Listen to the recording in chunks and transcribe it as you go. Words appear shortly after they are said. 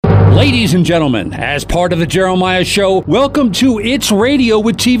Ladies and gentlemen, as part of the Jeremiah Show, welcome to It's Radio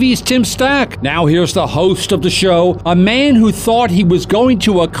with TV's Tim Stack. Now here's the host of the show, a man who thought he was going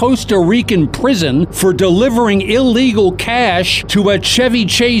to a Costa Rican prison for delivering illegal cash to a Chevy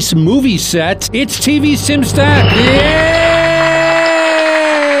Chase movie set. It's TV's Tim Stack. Yay!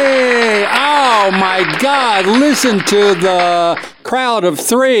 Oh my God, listen to the crowd of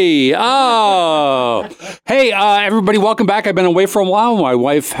three. Oh. Hey, everybody, welcome back. I've been away for a while. My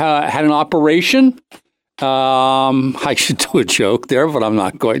wife had an operation. I should do a joke there, but I'm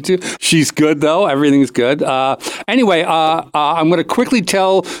not going to. She's good, though. Everything's good. Anyway, I'm going to quickly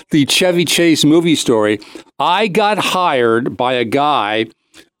tell the Chevy Chase movie story. I got hired by a guy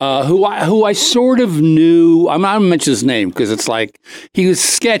who I sort of knew. I'm not going to mention his name because it's like he was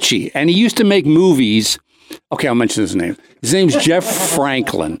sketchy, and he used to make movies. Okay, I'll mention his name. His name's Jeff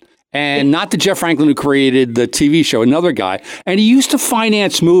Franklin. And not the Jeff Franklin who created the TV show, another guy. And he used to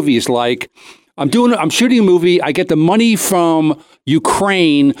finance movies like, I'm shooting a movie, I get the money from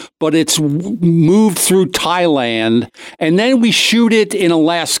Ukraine, but it's moved through Thailand, and then we shoot it in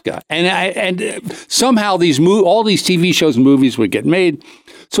Alaska. And somehow all these TV shows and movies would get made.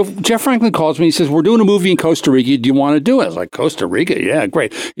 So Jeff Franklin calls me. He says, we're doing a movie in Costa Rica. Do you want to do it? I was like, Costa Rica? Yeah,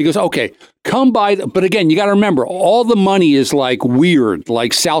 great. He goes, okay, come by. But again, you got to remember, all the money is like weird,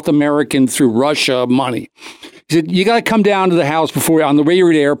 like South American through Russia money. He said, you got to come down to the house on the way to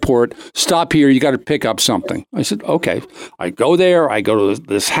the airport, stop here. You got to pick up something. I said, okay. I go there. I go to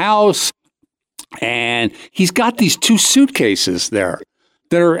this house, and he's got these two suitcases there.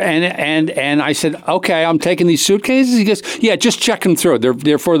 And I said, okay, I'm taking these suitcases. He goes, yeah, just check them through.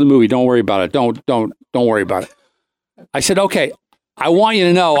 They're for the movie. Don't worry about it. Don't worry about it. I said, okay, I want you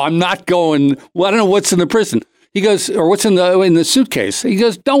to know I'm not going. Well, I don't know what's in the prison. He goes, or what's in the suitcase. He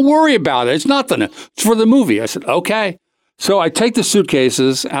goes, don't worry about it. It's nothing. It's for the movie. I said, okay. So I take the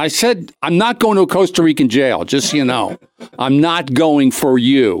suitcases, and I said, I'm not going to a Costa Rican jail, just so you know. I'm not going for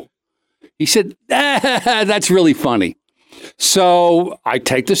you. He said, that's really funny. So I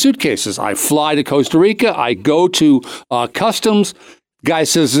take the suitcases. I fly to Costa Rica. I go to customs. Guy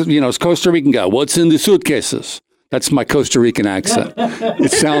says, it's Costa Rican guy. What's in the suitcases? That's my Costa Rican accent.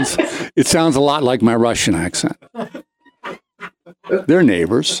 It sounds a lot like my Russian accent. They're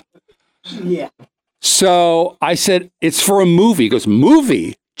neighbors. Yeah. So I said, it's for a movie. He goes,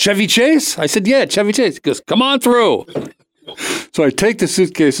 movie? Chevy Chase? I said, yeah, Chevy Chase. He goes, come on through. So I take the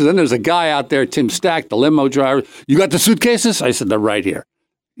suitcases, and there's a guy out there, Tim Stack, the limo driver. You got the suitcases? I said, they're right here.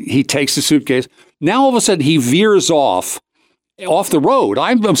 He takes the suitcase. Now, all of a sudden, he veers off the road.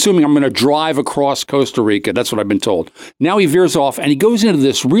 I'm assuming I'm going to drive across Costa Rica. That's what I've been told. Now he veers off, and he goes into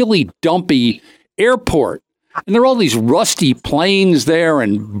this really dumpy airport. And there are all these rusty planes there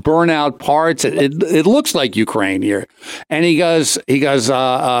and burnout parts. It looks like Ukraine here. And he goes,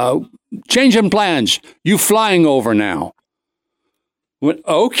 changing plans. You flying over now. Went,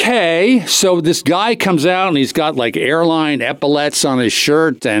 okay, so this guy comes out and he's got like airline epaulets on his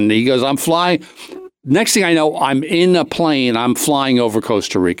shirt, and he goes, I'm flying. Next thing I know, I'm in a plane. I'm flying over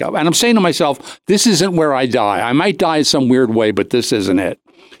Costa Rica. And I'm saying to myself, this isn't where I die. I might die in some weird way, but this isn't it.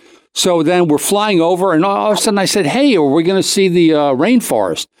 So then we're flying over, and all of a sudden I said, hey, are we going to see the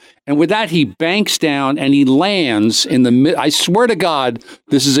rainforest? And with that, he banks down and he lands in the I swear to God,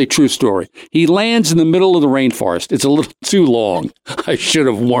 this is a true story. He lands in the middle of the rainforest. It's a little too long. I should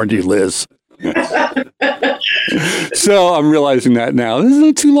have warned you, Liz. So I'm realizing that now. This is a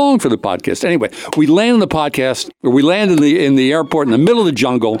little too long for the podcast. Anyway, we land in the airport in the middle of the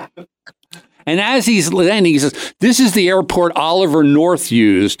jungle. And as he's landing, he says, this is the airport Oliver North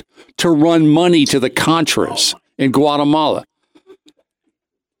used to run money to the Contras in Guatemala.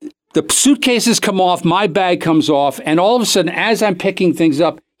 The suitcases come off, my bag comes off, and all of a sudden, as I'm picking things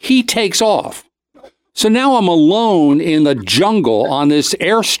up, he takes off. So now I'm alone in the jungle on this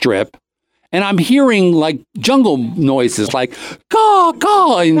airstrip, and I'm hearing like jungle noises, like caw,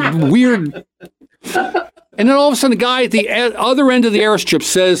 caw, and weird. And then all of a sudden, the guy at the other end of the airstrip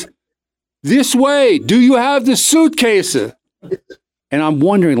says, this way, do you have the suitcases? And I'm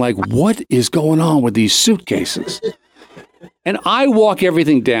wondering, like, what is going on with these suitcases? And I walk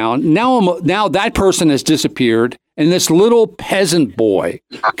everything down. Now that person has disappeared, and this little peasant boy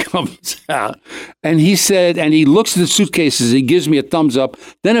comes out. And he looks at the suitcases. He gives me a thumbs up.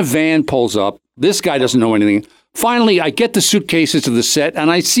 Then a van pulls up. This guy doesn't know anything. Finally, I get the suitcases to the set, and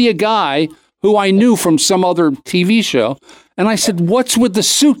I see a guy who I knew from some other TV show. And I said, what's with the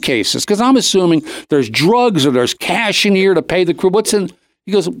suitcases? Because I'm assuming there's drugs or there's cash in here to pay the crew. What's in?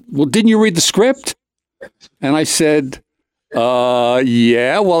 He goes, well, didn't you read the script? And I said,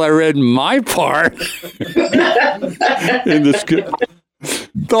 yeah, well, I read my part in the script.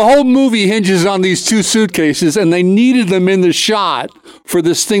 The whole movie hinges on these two suitcases, and they needed them in the shot for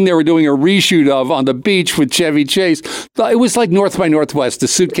this thing they were doing a reshoot of on the beach with Chevy Chase. It was like North by Northwest. The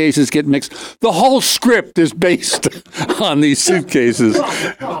suitcases get mixed. The whole script is based on these suitcases.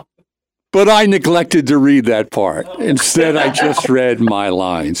 But I neglected to read that part. Instead, I just read my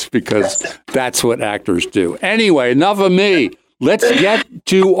lines because that's what actors do. Anyway, enough of me. Let's get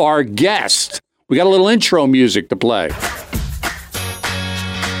to our guest. We got a little intro music to play.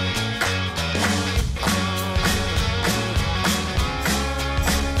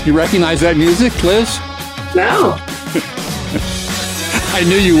 You recognize that music, Liz? No. I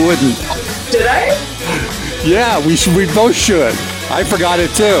knew you wouldn't. Did I? Yeah, we both should. I forgot it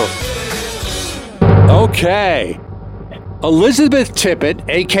too. Okay. Elizabeth Tippet,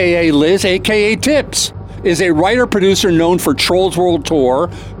 a.k.a. Liz, a.k.a. Tips, is a writer-producer known for Trolls World Tour,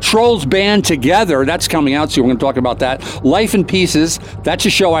 Trolls Band Together, that's coming out soon, we're going to talk about that, Life in Pieces, that's a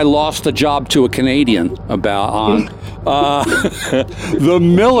show I lost a job to a Canadian about on. The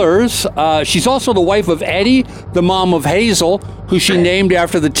Millers, she's also the wife of Eddie, the mom of Hazel, who she named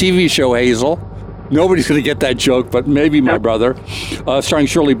after the TV show Hazel. Nobody's going to get that joke, but maybe my brother, starring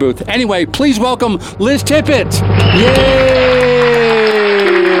Shirley Booth. Anyway, please welcome Liz Tippet. Yay!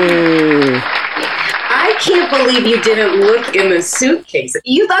 I can't believe you didn't look in the suitcase.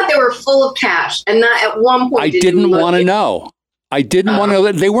 You thought they were full of cash, and not at one point I didn't want to know. I didn't want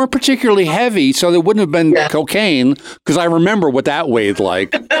to. They weren't particularly heavy, so they wouldn't have been cocaine, because I remember what that weighed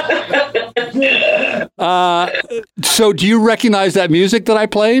like. So do you recognize that music that I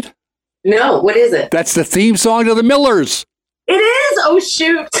played? No, what is it? That's the theme song to The Millers. It is? Oh,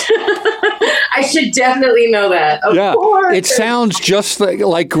 shoot. I should definitely know that. Of course. It sounds just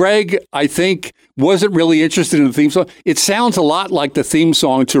like Greg, I think, wasn't really interested in the theme song. It sounds a lot like the theme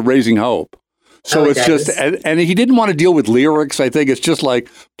song to Raising Hope. So it's just, and he didn't want to deal with lyrics. I think it's just like,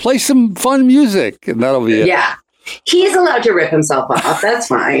 play some fun music, and that'll be it. Yeah. He's allowed to rip himself off. That's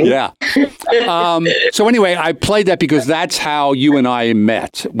fine. Yeah. So anyway, I played that because that's how you and I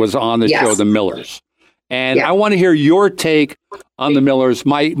met, was on the show, The Millers. And I want to hear your take on The Millers.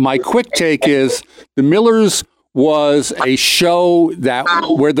 My quick take is The Millers was a show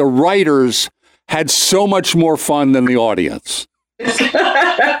where the writers had so much more fun than the audience.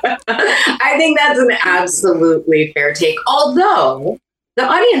 I think that's an absolutely fair take. Although the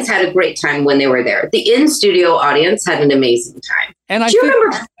audience had a great time when they were there. The in-studio audience had an amazing time. And Do you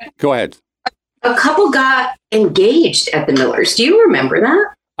remember? Go ahead. A couple got engaged at the Millers. Do you remember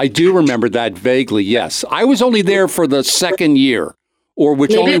that? I do remember that vaguely, yes. I was only there for the second year,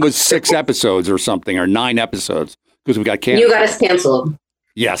 which only was 6 episodes or something, or 9 episodes, because we got canceled. You got us canceled.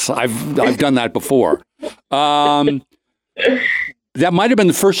 Yes, I've done that before. That might have been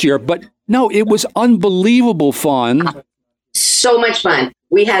the first year, but no, it was unbelievable fun. So much fun.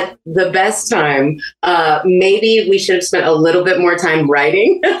 We had the best time. Maybe we should have spent a little bit more time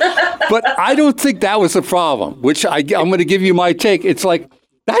writing. But I don't think that was the problem, which I'm going to give you my take. It's like,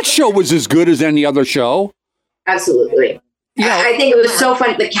 that show was as good as any other show. Absolutely. Yeah. I think it was so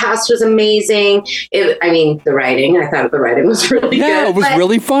fun. The cast was amazing. The writing, I thought the writing was really good. Yeah, it was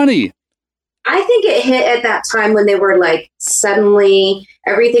really funny. I think it hit at that time when they were like, suddenly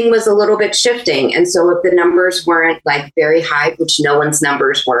everything was a little bit shifting. And so if the numbers weren't like very high, which no one's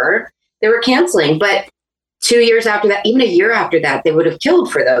numbers were, they were canceling. But 2 years after that, even a year after that, they would have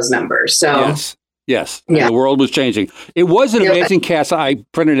killed for those numbers. So yes. Yeah. The world was changing. It was an amazing cast. I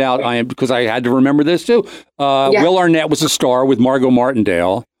printed out, because I had to remember this too. Will Arnett was a star with Margot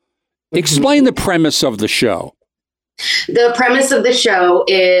Martindale. Explain the premise of the show. The premise of the show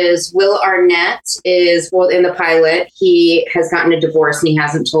is Will Arnett is, in the pilot, he has gotten a divorce and he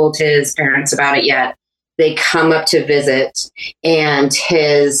hasn't told his parents about it yet. They come up to visit and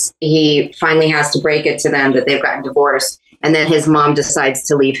he finally has to break it to them that they've gotten divorced. And then his mom decides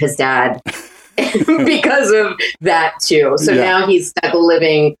to leave his dad because of that too. So now he's stuck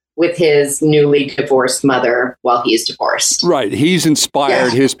living with his newly divorced mother while he's divorced. Right. He's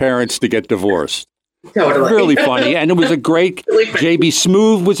inspired his parents to get divorced. Totally. Really funny. And it was a great, J.B.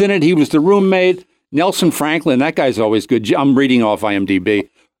 Smoove was in it. He was the roommate. Nelson Franklin, that guy's always good. I'm reading off IMDb.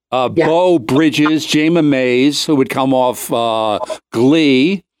 Beau Bridges, Jayma Mays, who would come off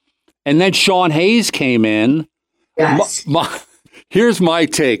Glee. And then Sean Hayes came in. Yes. Here's my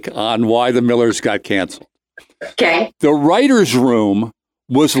take on why the Millers got canceled. Okay. The writer's room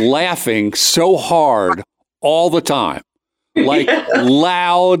was laughing so hard all the time. Like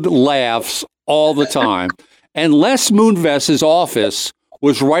loud laughs all the time. And Les Moonvest's office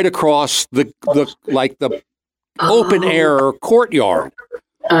was right across the open air courtyard.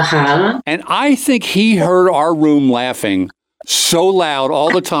 Uh-huh. And I think he heard our room laughing so loud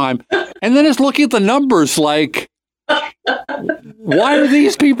all the time. And then it's looking at the numbers like, why are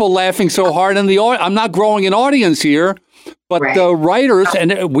these people laughing so hard in the audience? I'm not growing an audience here, but the writers,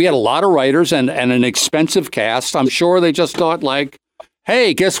 and we had a lot of writers and an expensive cast. I'm sure they just thought like,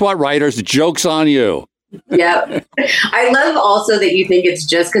 hey, guess what, writers? The joke's on you. Yeah. I love also that you think it's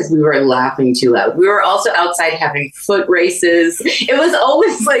just because we were laughing too loud. We were also outside having foot races. It was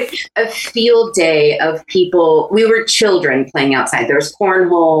always like a field day of people. We were children playing outside. There was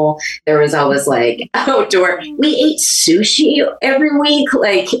cornhole. There was always like outdoor. We ate sushi every week.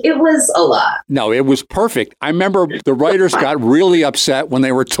 Like it was a lot. No, it was perfect. I remember the writers got really upset when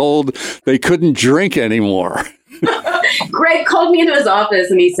they were told they couldn't drink anymore. Greg called me into his office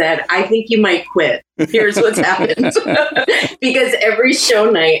and he said, I think you might quit. Here's what's happened. Because every show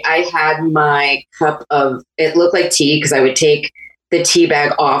night I had my cup of, it looked like tea because I would take the tea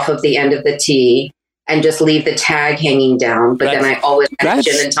bag off of the end of the tea and just leave the tag hanging down. But then I always had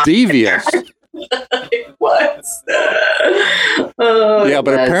gin and tonic. Devious. It was. Yeah,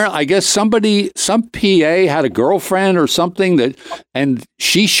 but apparently, I guess some PA had a girlfriend or something and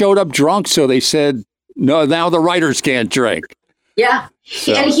she showed up drunk. So they said, no, now the writers can't drink. Yeah.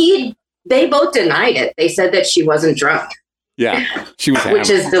 So. And they both denied it. They said that she wasn't drunk. Yeah. She was hammered. Which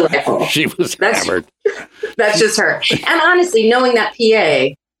is delightful. She was hammered. That's just her. And honestly, knowing that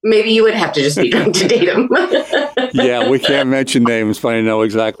PA, maybe you would have to just be drunk to date him. Yeah, we can't mention names, but I know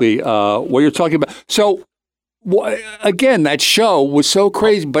exactly what you're talking about. So, again, that show was so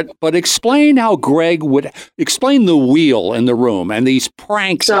crazy, but explain how Greg would explain the wheel in the room and these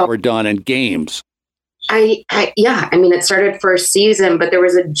pranks that were done and games. I mean, it started first season, but there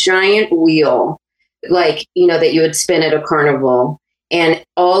was a giant wheel, like, that you would spin at a carnival, and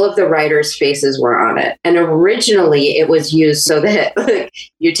all of the writers' faces were on it. And originally it was used so that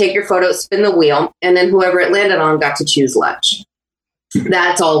you take your photo, spin the wheel, and then whoever it landed on got to choose lunch.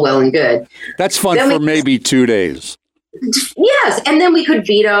 That's all well and good. That's fun for maybe 2 days. Yes. And then we could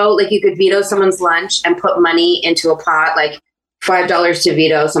veto, you could veto someone's lunch and put money into a pot, like $5 to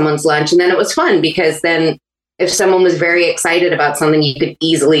veto someone's lunch. And then it was fun because then if someone was very excited about something, you could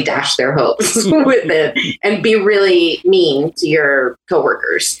easily dash their hopes with it and be really mean to your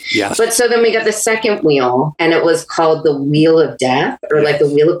coworkers. Yes. But so then we got the second wheel and it was called the Wheel of Death or like the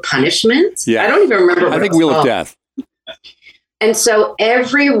Wheel of Punishment. Yeah. I don't even remember what I think Wheel of Death. And so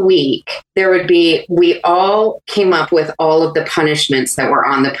every week we all came up with all of the punishments that were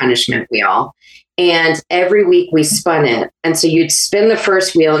on the punishment wheel. And every week we spun it. And so you'd spin the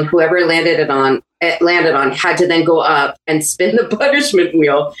first wheel and whoever it landed on had to then go up and spin the punishment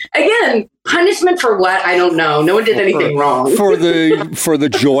wheel. Again, punishment for what? I don't know. No one did anything wrong. For the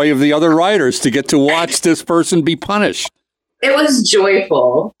joy of the other writers to get to watch this person be punished. It was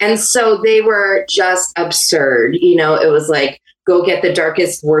joyful. And so they were just absurd. It was like, go get the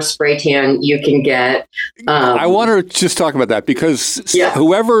darkest, worst spray tan you can get. I want to just talk about that because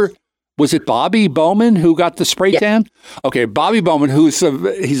whoever... Was it Bobby Bowman who got the spray tan? Okay, Bobby Bowman, he's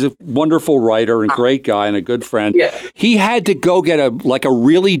a wonderful writer and great guy and a good friend. Yeah. He had to go get a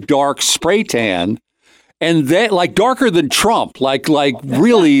really dark spray tan, and then like darker than Trump, like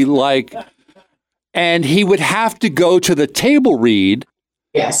really like, and he would have to go to the table read.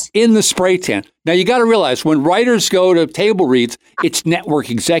 Yes. In the spray tan. Now you got to realize when writers go to table reads, it's network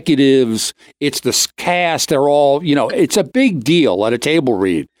executives, it's the cast. They're all it's a big deal at a table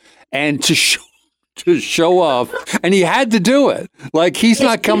read. And to show up, and he had to do it. Like he's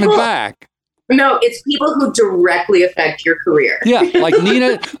not coming back. No, it's people who directly affect your career. Yeah, like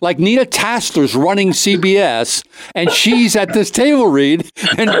Nina Tassler's running CBS, and she's at this table read,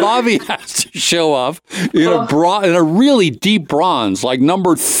 and Bobby has to show up in a really deep bronze, like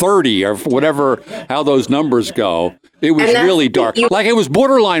number 30 or whatever. How those numbers go. It was really dark. Like it was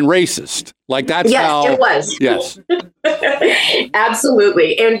borderline racist. Like that's how it was. Yes.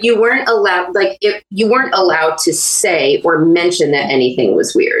 Absolutely. And you weren't allowed to say or mention that anything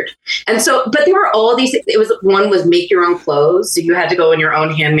was weird. And so, but there were all these, one was make your own clothes. So you had to go in your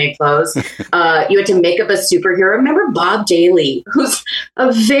own handmade clothes. You had to make up a superhero. Remember Bob Daly, who's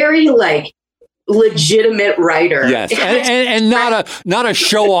a very legitimate writer. Yes. And not a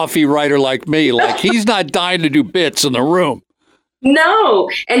show-offy writer like me. Like he's not dying to do bits in the room. No.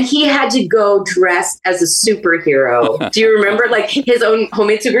 And he had to go dressed as a superhero. Do you remember his own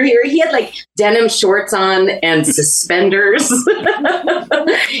homemade superhero? He had denim shorts on and suspenders.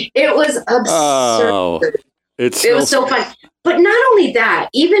 It was absurd. Oh, it was so fun. But not only that,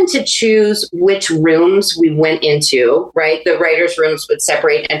 even to choose which rooms we went into, right? The writers' rooms would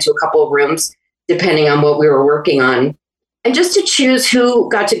separate into a couple of rooms depending on what we were working on. And just to choose who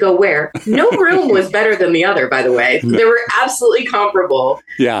got to go where, no room was better than the other, by the way. They were absolutely comparable.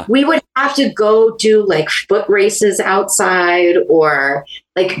 Yeah. We would have to go do like foot races outside, or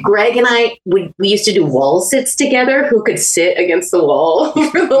like Greg and we used to do wall sits together, who could sit against the wall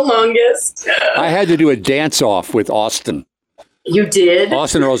for the longest. I had to do a dance off with Austin. You did?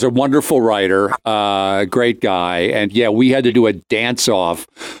 Austin Earl's a wonderful writer, great guy. And yeah, we had to do a dance off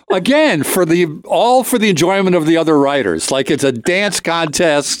again for the enjoyment of the other writers. Like it's a dance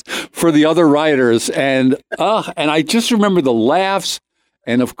contest for the other writers. And I just remember the laughs.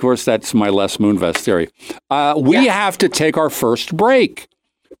 And of course, that's my Les Moonves theory. We have to take our first break.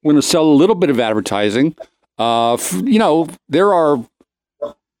 We're going to sell a little bit of advertising. There are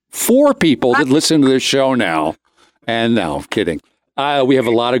 4 people that listen to this show now. And no, I'm kidding. We have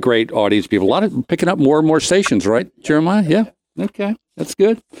a lot of great audience people. A lot of picking up more and more stations, right, Jeremiah? Yeah. Okay. That's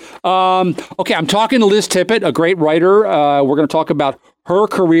good. Okay. I'm talking to Liz Tippet, a great writer. We're going to talk about her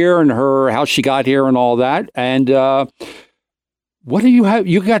career and how she got here and all that. And what do you have?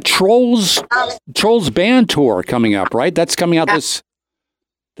 You got Trolls band tour coming up, right? That's coming out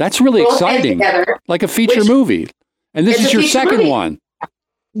that's really exciting. Like a feature movie. And this is your second one.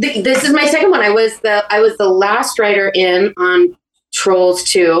 This is my second one. I was the last writer in on Trolls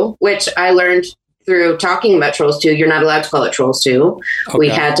 2, which I learned through talking about Trolls 2. You're not allowed to call it Trolls 2. Okay. We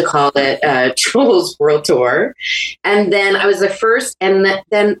had to call it Trolls World Tour. And then I was the first and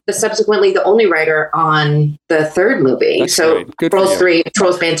then subsequently the only writer on the third movie. That's so Trolls 3,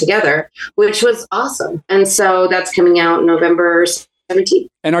 Trolls Band Together, which was awesome. And so that's coming out November 17th.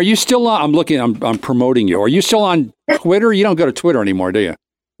 And are you still on? I'm promoting you. Are you still on Twitter? You don't go to Twitter anymore, do you?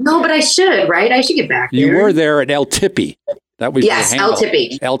 No, but I should, right? I should get back there. You were there at El Tippy. That was El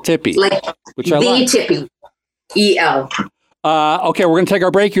Tippy. El Tippy. Like which I like. Tippy. E-L. Okay, we're going to take our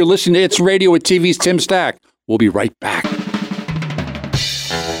break. You're listening to It's Radio with TV's Tim Stack. We'll be right back.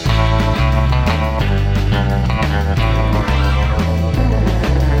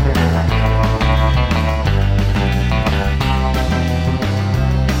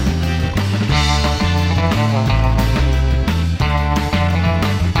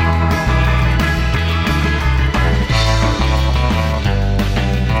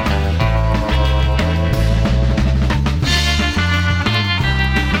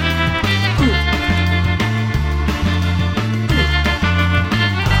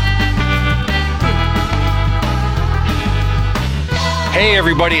 Hey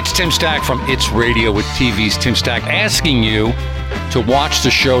everybody, it's Tim Stack from It's Radio with TV's Tim Stack, asking you to watch the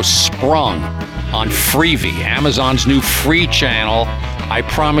show Sprung on Freevee, Amazon's new free channel. I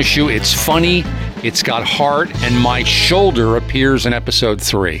promise you it's funny, it's got heart, and my shoulder appears in episode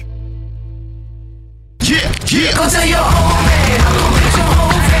 3. Yeah. Go tell your old man, I'm gonna make your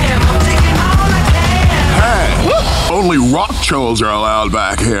whole fam, I'm taking all I can. Hey, only rock trolls are allowed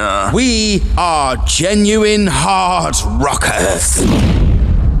back here. We are genuine hard rockers.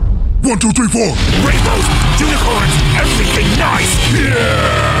 1, 2, 3, 4. Rainbows, unicorns, everything nice.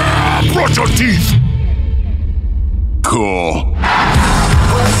 Yeah, brush your teeth. Cool.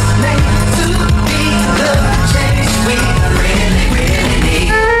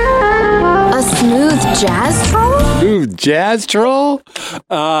 A smooth jazz troll? Smooth jazz troll?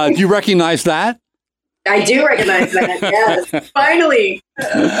 Do you recognize that? I do recognize that, yes. Finally.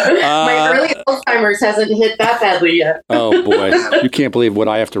 My early Alzheimer's hasn't hit that badly yet. Oh, boy. You can't believe what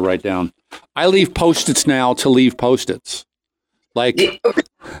I have to write down. I leave Post-its now to leave Post-its. Like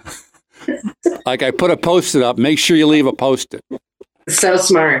I put a Post-it up, make sure you leave a Post-it. So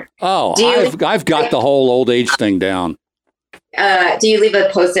smart. Oh, I've got the whole old age thing down. Do you leave a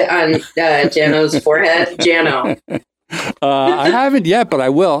Post-it on Jano's forehead? Jano. I haven't yet, but I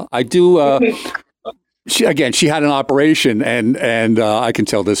will. I do. She had an operation, and I can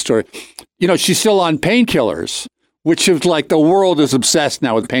tell this story. You know, she's still on painkillers, which is like the world is obsessed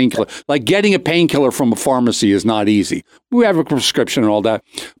now with painkillers. Like getting a painkiller from a pharmacy is not easy. We have a prescription and all that,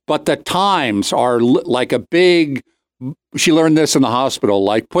 but the times are like a big. She learned this in the hospital.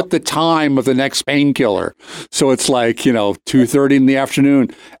 Like, put the time of the next painkiller. So it's like 2:30 in the afternoon,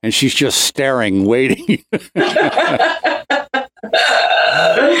 and she's just staring, waiting.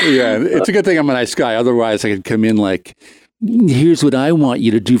 Yeah, it's a good thing I'm a nice guy. Otherwise, I could come in like, here's what I want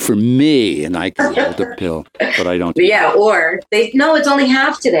you to do for me. And I can hold the pill, but I don't. Yeah, or no, it's only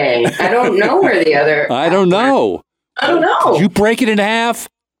half today. I don't know where the other. I don't know. Did you break it in half?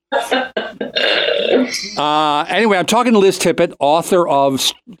 Anyway, I'm talking to Liz Tippet, author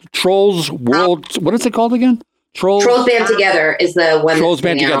of Trolls World. What is it called again? Trolls Band Together is the one. Trolls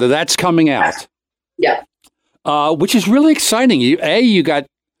Band Together. That's coming out. Yeah. Which is really exciting. You got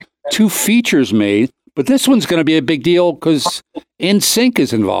 2 features made, But this one's going to be a big deal because NSYNC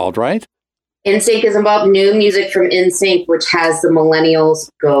is involved, right? NSYNC is involved. New music from NSYNC, which has the millennials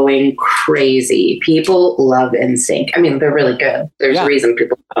going crazy. People love NSYNC. I mean, they're really good. There's a reason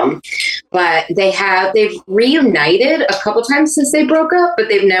people love them. But they've reunited a couple times since they broke up, but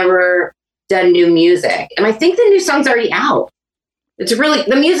they've never done new music. And I think the new song's already out.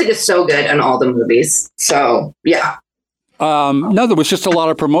 The music is so good in all the movies. So, yeah. No, there was just a lot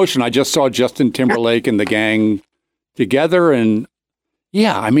of promotion. I just saw Justin Timberlake and the gang together, and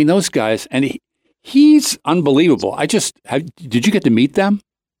yeah, I mean those guys, and he's unbelievable. Did you get to meet them?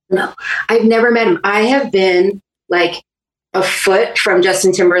 No, I've never met him. I have been like a foot from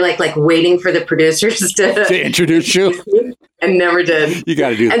Justin Timberlake, like waiting for the producers to introduce you, and never did. You got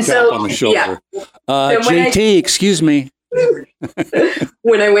to do the tap on the shoulder. Yeah. JT, excuse me.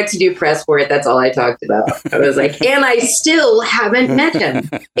 When I went to do press for it, that's all I talked about. I was like, and I still haven't met him.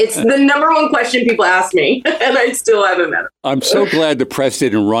 It's the number one question people ask me, and I still haven't met him. I'm so glad the press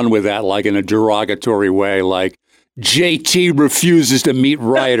didn't run with that like in a derogatory way, like JT refuses to meet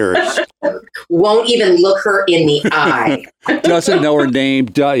writers. Won't even look her in the eye. Doesn't know her name.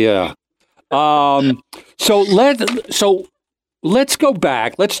 Yeah. So let's go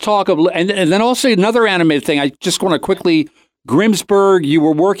back. Let's talk, and then also another animated thing. I just want to quickly, Grimsburg, you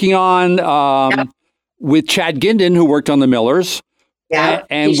were working on with Chad Ginden, who worked on The Millers. Yeah.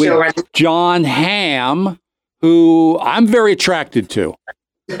 And with John Hamm, who I'm very attracted to.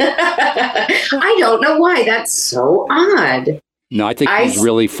 I don't know why. That's so odd. No, I think he's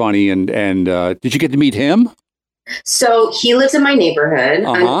really funny. And did you get to meet him? So he lives in my neighborhood.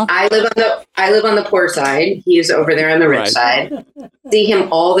 Uh-huh. I live on the poor side. He's over there on the rich side. See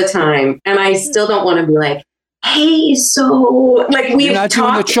him all the time, and I still don't want to be like, "Hey, so like we've not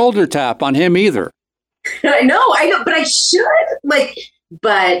doing the shoulder tap on him either." I know, but I should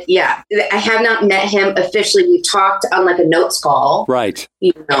But yeah, I have not met him officially. We talked on like a notes call, right?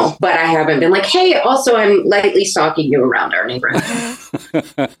 But I haven't been like, "Hey, also, I'm lightly stalking you around our neighborhood."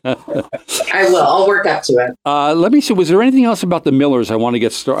 I will. I'll work up to it. Let me see. Was there anything else about the Millers I want to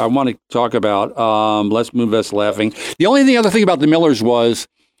get started? I want to talk about. Let's move us laughing. The only other thing about the Millers was,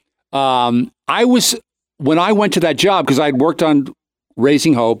 when I went to that job because I'd worked on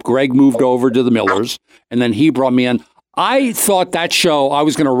Raising Hope. Greg moved over to the Millers, and then he brought me in. I thought that show, I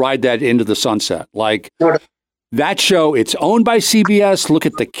was going to ride that into the sunset. Like, that show, it's owned by CBS. Look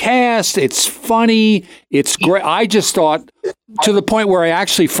at the cast. It's funny. It's great. I just thought, to the point where I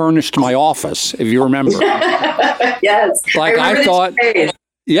actually furnished my office, if you remember. Yes. Like, I thought,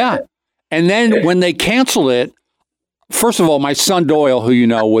 yeah. And then when they canceled it, first of all, my son Doyle, who you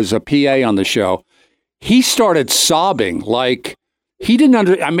know was a PA on the show, he started sobbing like... He didn't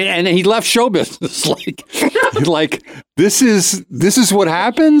and he left show business. like this is what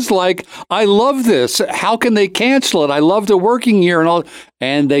happens. Like, I love this. How can they cancel it? I loved it working here and all.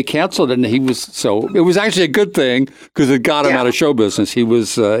 And they canceled it. And it was actually a good thing because it got him out of show business. He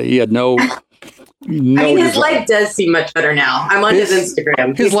had no. His life does seem much better now. I'm on his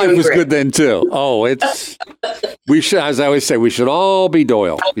Instagram. His life was good then too. Oh, we should, as I always say, we should all be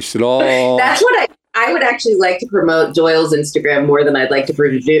Doyle. We should all. That's what I would actually like to promote Doyle's Instagram more than I'd like to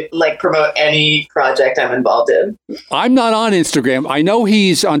promote any project I'm involved in. I'm not on Instagram. I know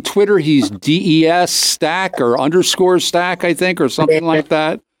he's on Twitter. He's DES Stack or _ Stack, I think, or something like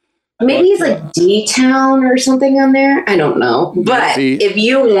that. Maybe he's like D-Town or something on there. I don't know. But if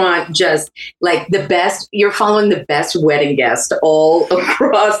you want just like the best, you're following the best wedding guest all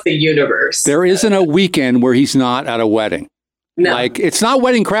across the universe. There isn't a weekend where he's not at a wedding. No. Like, it's not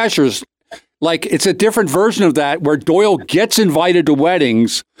Wedding Crashers. Like, it's a different version of that where Doyle gets invited to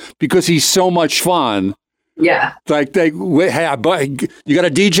weddings because he's so much fun. Yeah. Like, hey, you got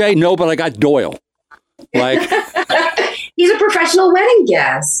a DJ? No, but I got Doyle. Like, he's a professional wedding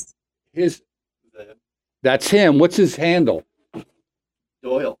guest. That's him. What's his handle?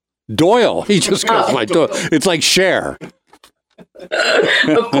 Doyle. He just goes by Doyle. It's like Cher.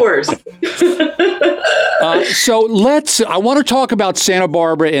 Of course. So I want to talk about Santa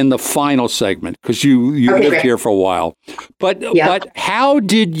Barbara in the final segment because you lived here for a while. But how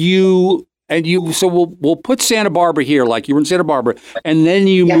did you so we'll put Santa Barbara here, like you were in Santa Barbara, and then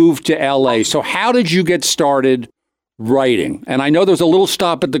you moved to LA. So how did you get started writing? And I know there's a little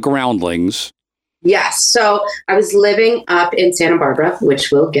stop at the Groundlings. Yes. So I was living up in Santa Barbara,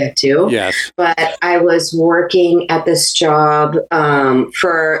 which we'll get to. Yes. But I was working at this job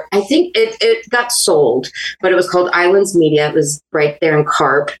for, I think it got sold, but it was called Islands Media. It was right there in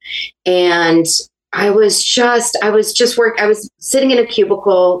Carp. And I was sitting in a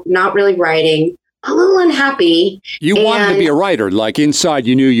cubicle, not really writing, a little unhappy. You wanted to be a writer. Like inside,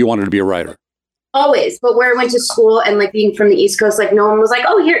 you knew you wanted to be a writer. always. But where I went to school and like being from the East Coast, like no one was like,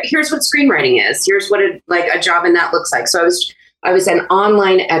 oh, here's what screenwriting is. Here's what a job in that looks like. So I was an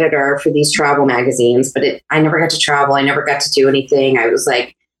online editor for these travel magazines, but I never got to travel. I never got to do anything. I was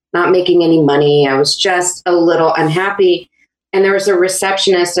like not making any money. I was just a little unhappy. And there was a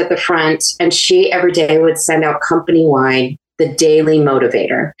receptionist at the front, and she every day would send out company-wide the Daily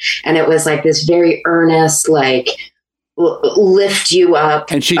Motivator. And it was like this very earnest, like lift you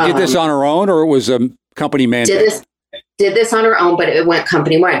up. And she did this on her own, or it was a company mandate? Did this on her own, but it went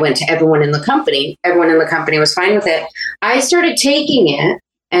company-wide, went to everyone in the company. Everyone in the company was fine with it. I started taking it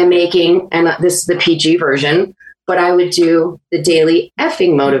and making, and this is the PG version, but I would do the Daily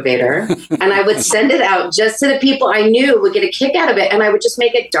Effing Motivator, and I would send it out just to the people I knew would get a kick out of it. And I would just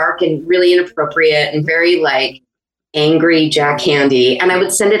make it dark and really inappropriate and very like angry Jack Handy. And I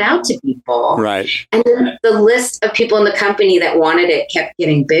would send it out to people. Right. And then the list of people in the company that wanted it kept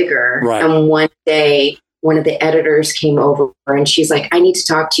getting bigger. Right. And one day, one of the editors came over and she's like, I need to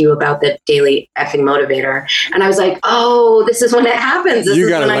talk to you about the Daily Effing Motivator. And I was like, oh, this is when it happens. You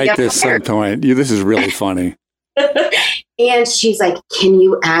got to write this sometime. This is really funny. And she's like, can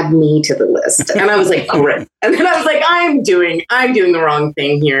you add me to the list? And I was like, great. And then I was like, I'm doing the wrong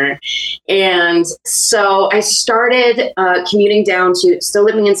thing here. And so I started commuting down to, still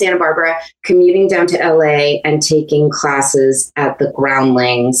living in Santa Barbara, commuting down to LA and taking classes at the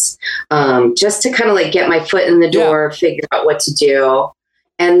Groundlings, just to kind of like get my foot in the door, figure out what to do.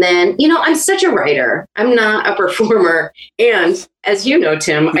 And then, I'm such a writer. I'm not a performer. And as you know,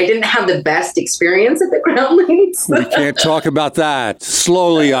 Tim, I didn't have the best experience at the Groundlings. We can't talk about that.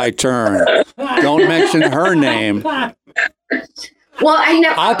 Slowly I turn. Don't mention her name. Well, I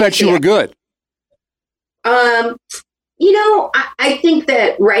know. I'll bet you were good. I think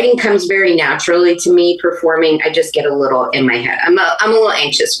that writing comes very naturally to me. Performing, I just get a little in my head. I'm a little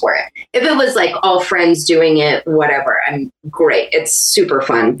anxious for it. If it was like all friends doing it, whatever, I'm great. It's super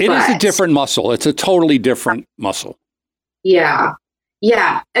fun. It is a different muscle. It's a totally different muscle. Yeah.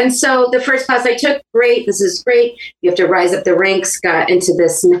 Yeah. And so the first class I took, great. This is great. You have to rise up the ranks, got into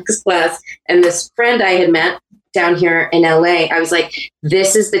this next class. And this friend I had met down here in LA, I was like,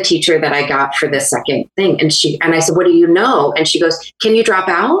 this is the teacher that I got for the second thing. And I said, what do you know? And she goes, can you drop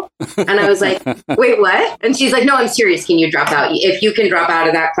out? And I was like, wait, what? And she's like, no, I'm serious. Can you drop out? If you can drop out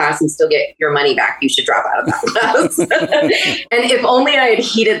of that class and still get your money back, you should drop out of that class. And if only I had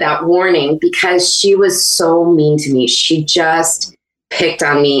heeded that warning, because she was so mean to me. She just picked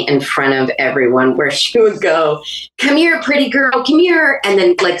on me in front of everyone, where she would go, come here, pretty girl, come here. And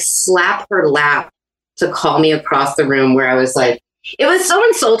then like slap her lap to call me across the room, where I was like, it was so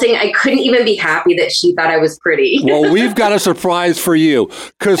insulting. I couldn't even be happy that she thought I was pretty. Well, we've got a surprise for you,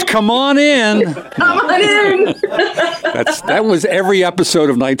 because come on in. Come on in. That was every episode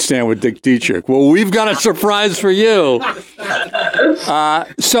of Nightstand with Dick Dietrich. Well, we've got a surprise for you.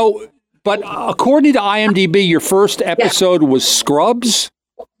 But according to IMDb, your first episode was Scrubs?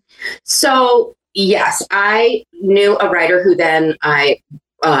 So, yes, I knew a writer who then I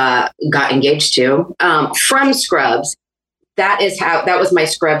got engaged to from Scrubs. That was my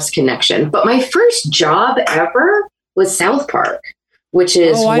Scrubs connection. But my first job ever was South Park, which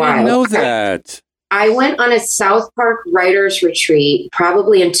is wild. I didn't know that. I went on a South Park writers retreat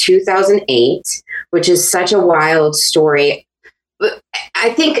probably in 2008, which is such a wild story.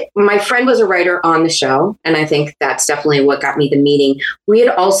 I think my friend was a writer on the show, and I think that's definitely what got me the meeting. We had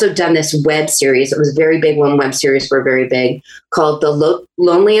also done this web series. It was very big when web series were very big, called The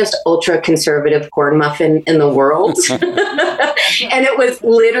Loneliest Ultra Conservative Corn Muffin in the World. And it was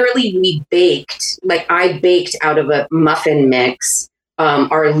literally, I baked out of a muffin mix,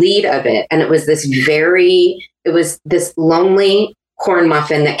 our lead of it. And it was this lonely corn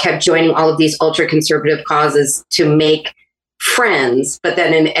muffin that kept joining all of these ultra conservative causes to make friends, but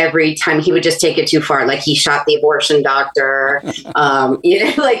then in every time he would just take it too far. Like he shot the abortion doctor. This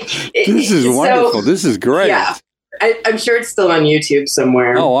is wonderful. This is great. Yeah. I'm sure it's still on YouTube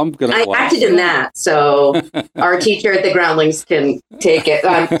somewhere. Oh, I'm going to watch it. I acted in that. So our teacher at the Groundlings can take it.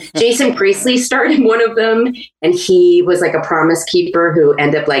 Jason Priestley starred in one of them, and he was like a promise keeper who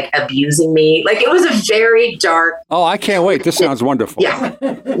ended up like abusing me. Like it was a very dark. Oh, I can't wait. This sounds wonderful. Yeah.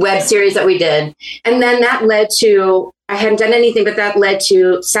 Web series that we did. And then that led to, I hadn't done anything, but that led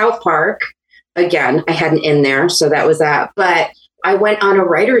to South Park. Again, I hadn't in there. So that was that. But I went on a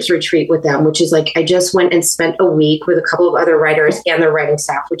writer's retreat with them, which is like, I just went and spent a week with a couple of other writers and their writing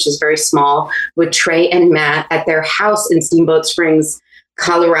staff, which is very small, with Trey and Matt at their house in Steamboat Springs,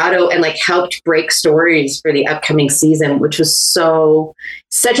 Colorado, and like helped break stories for the upcoming season, which was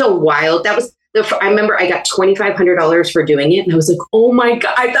such a wild, that I remember I got $2,500 for doing it. And I was like, oh my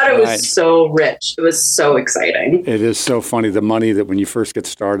God, I thought it was so rich. It was so exciting. It is so funny, the money that when you first get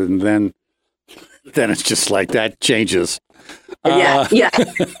started and then it's just like that changes. Yeah.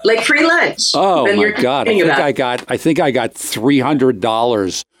 Like free lunch. Oh my God. I think I got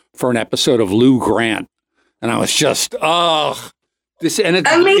 $300 for an episode of Lou Grant. And I was just, it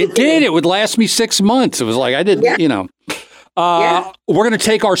did. It would last me 6 months. It was like, I didn't, We're going to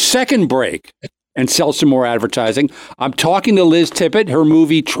take our second break and sell some more advertising. I'm talking to Liz Tippett, her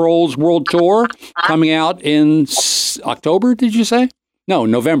movie Trolls World Tour, coming out in October, did you say? No,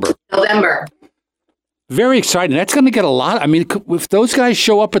 November. Very exciting. That's going to get a lot. I mean, if those guys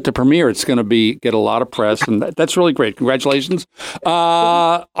show up at the premiere, it's going to get a lot of press, and that's really great. Congratulations.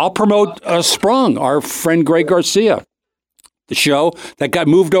 I'll promote Sprung, our friend Greg Garcia, the show that got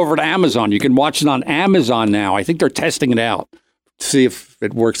moved over to Amazon. You can watch it on Amazon now. I think they're testing it out to see if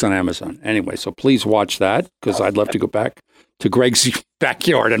it works on Amazon. Anyway, so please watch that because I'd love to go back to Greg's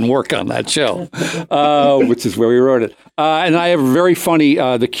backyard and work on that show, which is where we wrote it. And I have a very funny,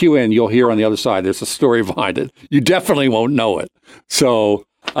 the Q&A you'll hear on the other side. There's a story behind it. You definitely won't know it. So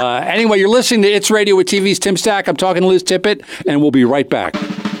anyway, you're listening to It's Radio with TV's Tim Stack. I'm talking to Liz Tippett, and we'll be right back.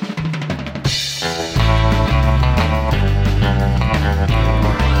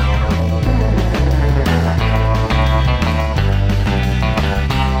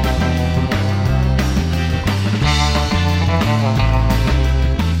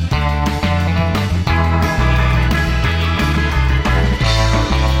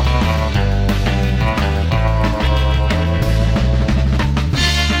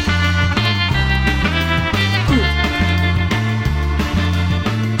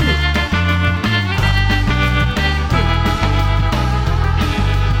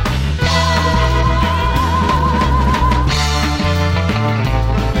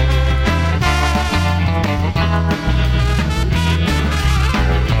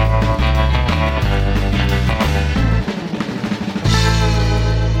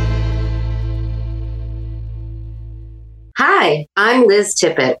 Hi, I'm Liz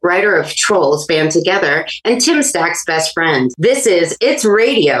Tippett, writer of Trolls Band Together and Tim Stack's best friend. This is It's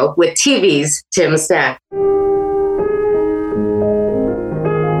Radio with TV's Tim Stack.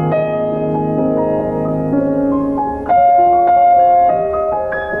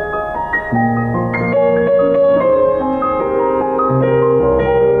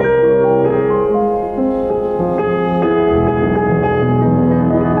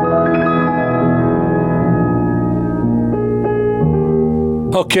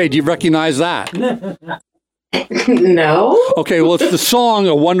 Okay, do you recognize that? No. Okay, well, it's the song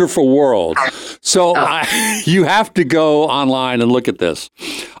A Wonderful World. So you have to go online and look at this.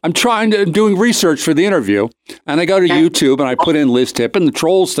 I'm doing research for the interview, and I go to YouTube and I put in Liz Tippett, and the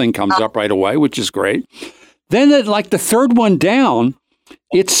Trolls thing comes up right away, which is great. Then, the third one down,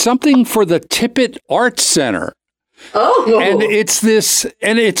 it's something for the Tippett Arts Center. Oh. And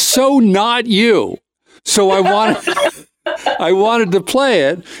it's so not you. So I wanted to play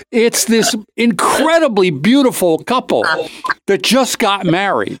it. It's this incredibly beautiful couple that just got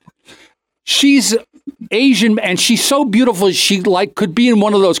married. She's Asian and she's so beautiful. She could be in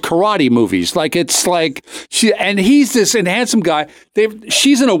one of those karate movies. He's this handsome guy.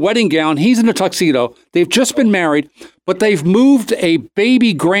 She's in a wedding gown. He's in a tuxedo. They've just been married, but they've moved a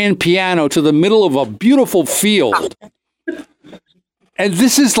baby grand piano to the middle of a beautiful field. And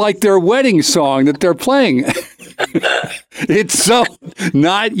this is their wedding song that they're playing. It's so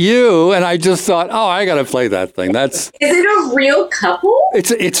not you. And I just thought, I got to play that thing. Is it a real couple?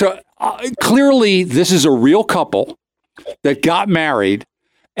 Clearly this is a real couple that got married,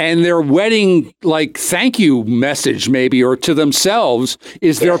 and their wedding, thank you message maybe, or to themselves,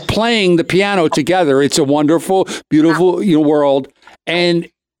 is they're playing the piano together. It's a wonderful, beautiful world. And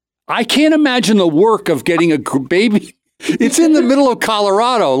I can't imagine the work of getting a baby. It's in the middle of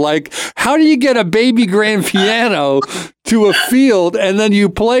Colorado. How do you get a baby grand piano to a field and then you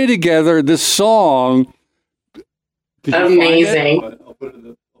play together this song? Amazing. I'll put it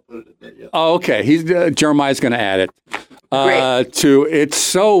in. Oh, okay. Jeremiah's going to add it. It's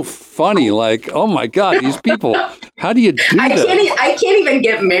so funny. Oh my God, these people, how do you do that? I can't even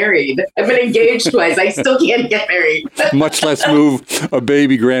get married. I've been engaged twice. I still can't get married. Much less move a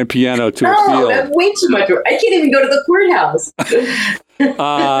baby grand piano to a field. That's way too much work. I can't even go to the courthouse.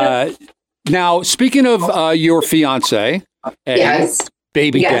 Now, speaking of your fiance, yes,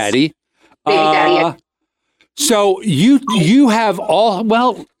 baby daddy. Baby daddy. So you have all,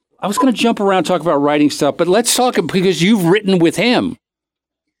 well, I was going to jump around and talk about writing stuff, but let's talk because you've written with him.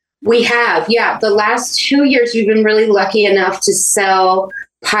 We have, yeah. The last 2 years, we've been really lucky enough to sell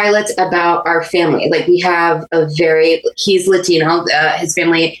pilots about our family. Like we have he's Latino. His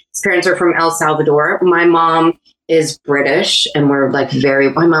parents are from El Salvador. My mom is British, and we're like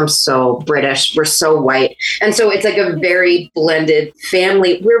my mom's so British. We're so white. And so it's like a very blended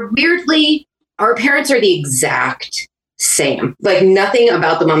family. Our parents are the exact same. Like nothing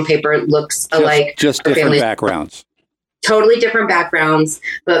about them on paper looks alike. Just different backgrounds. Totally different backgrounds,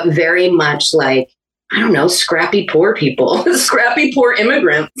 but very much like, I don't know, scrappy poor people, scrappy poor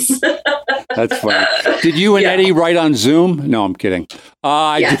immigrants. That's funny. Did you and Eddie write on Zoom? No, I'm kidding. Because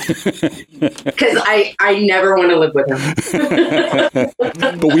I never want to live with him.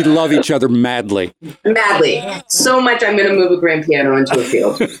 But we love each other madly. Madly. So much I'm going to move a grand piano into a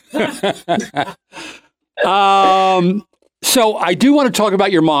field. So I do want to talk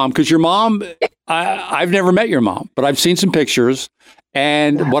about your mom, because your mom, I've never met your mom, but I've seen some pictures.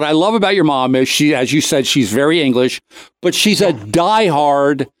 And what I love about your mom is she, as you said, she's very English, but she's a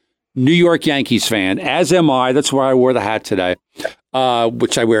diehard New York Yankees fan, as am I. That's why I wore the hat today,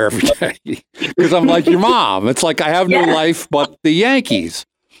 which I wear every day, because I'm like your mom. It's like I have no life but the Yankees.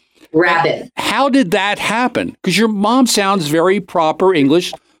 Rabid. How did that happen? Because your mom sounds very proper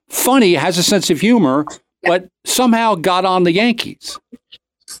English, funny, has a sense of humor, but somehow got on the Yankees.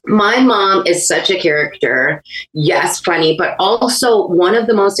 My mom is such a character. Yes, funny, but also one of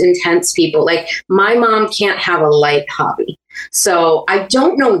the most intense people. Like my mom can't have a light hobby. So I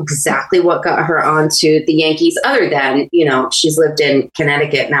don't know exactly what got her onto the Yankees other than, she's lived in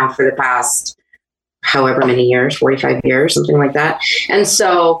Connecticut now for the past however many years, 45 years, something like that. And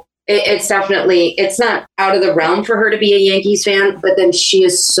so it's not out of the realm for her to be a Yankees fan, but then she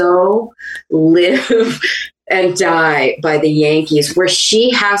is so live and die by the Yankees, where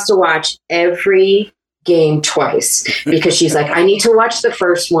she has to watch every game twice because she's like, I need to watch the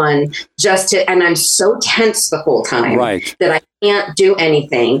first one and I'm so tense the whole time that I can't do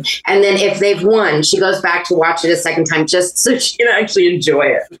anything. And then if they've won, she goes back to watch it a second time just so she can actually enjoy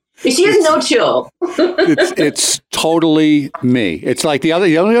it. She has no chill. it's totally me. It's like the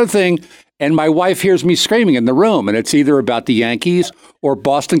only other thing, and my wife hears me screaming in the room, and it's either about the Yankees or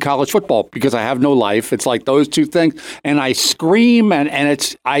Boston college football because I have no life. It's like those two things, and I scream,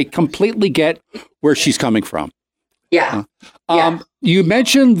 and I completely get where she's coming from. Yeah. You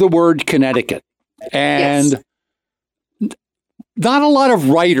mentioned the word Connecticut, and not a lot of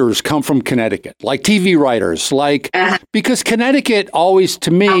writers come from Connecticut, like TV writers, because Connecticut always, to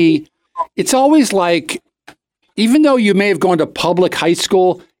me, it's always like, even though you may have gone to public high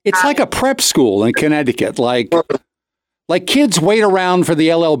school, it's like a prep school in Connecticut. Like kids wait around for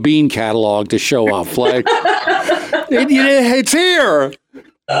the LL Bean catalog to show up. Like, it's here.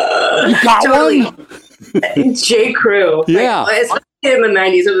 You got one? J. Crew. Yeah. Especially in the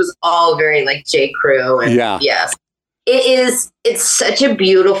 90s, it was all very like J. Crew. And yes. It's such a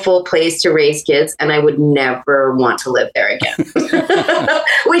beautiful place to raise kids, and I would never want to live there again.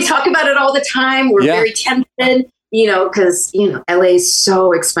 We talk about it all the time. We're very tempted, because, LA is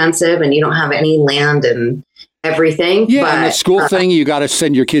so expensive and you don't have any land and everything. Yeah, and the school thing, you got to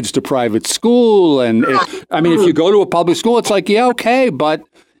send your kids to private school. And if you go to a public school, it's like, yeah, okay, but,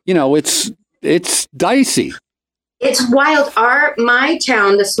 it's dicey. It's wild. My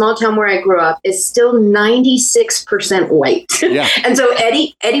town, the small town where I grew up, is still 96% white. Yeah. And so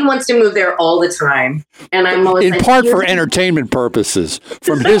Eddie wants to move there all the time. And I'm always in part for entertainment purposes,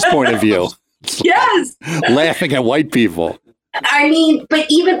 from his point of view. Yes. Laughing at white people. I mean, but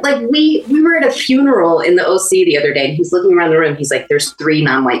even like we were at a funeral in the OC the other day, and he's looking around the room. He's like, there's 3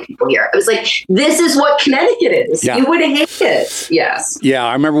 non-white people here. I was like, this is what Connecticut is. Yeah. You would hate it. Yes. Yeah.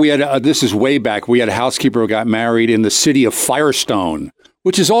 I remember we had, this is way back. We had a housekeeper who got married in the city of Firestone,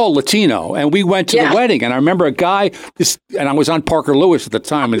 which is all Latino. And we went to the wedding. And I remember a guy, and I was on Parker Lewis at the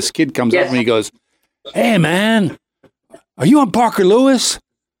time. And this kid comes up and he goes, hey, man, are you on Parker Lewis?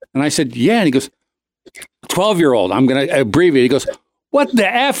 And I said, yeah. And he goes, 12-year-old, I'm going to abbreviate. He goes, what the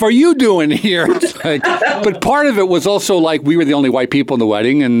F are you doing here? Like, but part of it was also like we were the only white people in the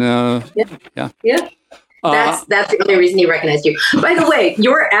wedding. And yeah. That's the only reason he recognized you. By the way,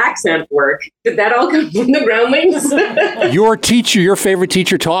 your accent work, did that all come from the Groundlings? Your favorite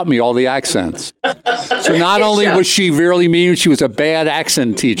teacher taught me all the accents. So not only was she really mean, she was a bad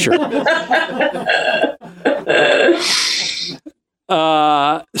accent teacher.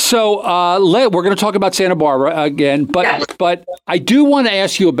 We're going to talk about Santa Barbara again, but I do want to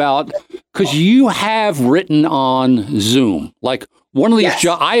ask you about, because you have written on Zoom, like one of these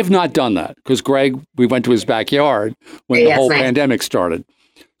jobs. I have not done that because Greg, we went to his backyard when the whole pandemic started.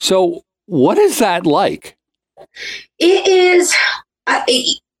 So what is that like? It is.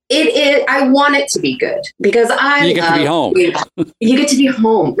 It is. I want it to be good because You get to be home. You get to be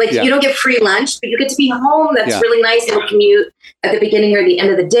home. Like you don't get free lunch, but you get to be home. That's really nice. You don't commute at the beginning or the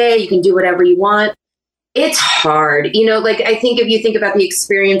end of the day. You can do whatever you want. It's hard. You know, like I think if you think about the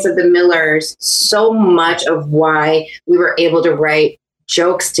experience of the Millers, so much of why we were able to write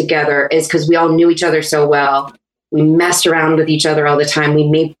jokes together is because we all knew each other so well. We messed around with each other all the time. We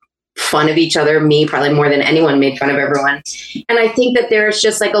made fun of each other. Me, probably more than anyone, made fun of everyone. And I think that there's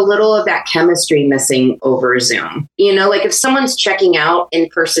just like a little of that chemistry missing over Zoom. You know, like if someone's checking out in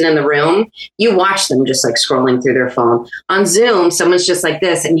person in the room, you watch them just like scrolling through their phone. On Zoom, someone's just like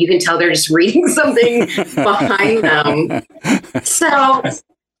this, and you can tell they're just reading something behind them. So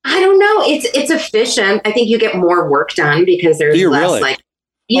I don't know. It's efficient. I think you get more work done because there's less like,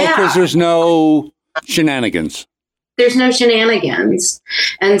 because there's no shenanigans. There's no shenanigans.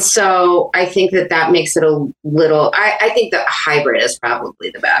 And so I think that makes it a little, I think the hybrid is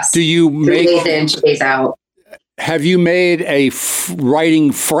probably the best. Do you 3 days in, 2 days out. Have you made a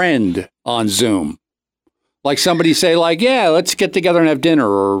writing friend on Zoom? Like somebody say like, yeah, let's get together and have dinner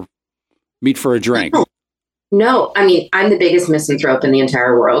or meet for a drink. No, I mean, I'm the biggest misanthrope in the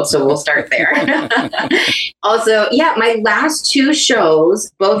entire world, so we'll start there. Also, my last 2 shows,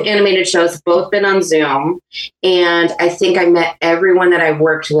 both animated shows, both been on Zoom. And I think I met everyone that I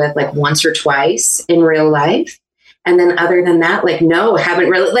worked with like once or twice in real life. And then other than that, like, no, haven't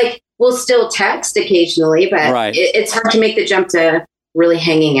really, like, we'll still text occasionally, but it's hard to make the jump to really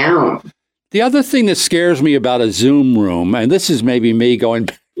hanging out. The other thing that scares me about a Zoom room, and this is maybe me going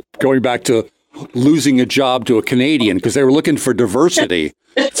back to losing a job to a Canadian because they were looking for diversity.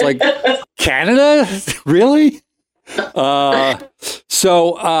 It's like, Canada? Really? But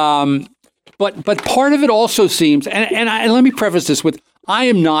part of it also seems, and let me preface this with,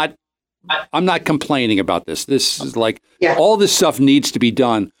 I'm not complaining about this. This is like, all this stuff needs to be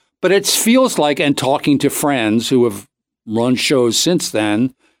done. But it feels like, and talking to friends who have run shows since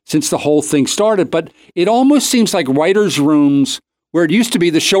then, since the whole thing started, but it almost seems like writers' rooms where it used to be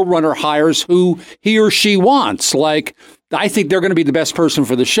the showrunner hires who he or she wants. Like, I think they're going to be the best person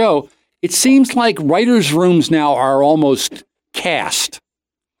for the show. It seems like writers' rooms now are almost cast.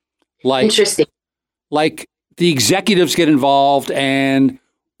 Like, interesting. Like the executives get involved and,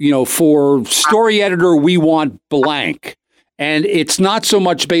 you know, for story editor, we want blank. And it's not so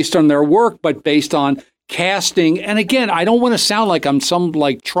much based on their work, but based on casting. And again, I don't want to sound like I'm some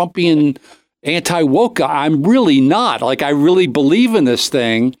like Trumpian anti-woke guy. I'm really not. Like, I really believe in this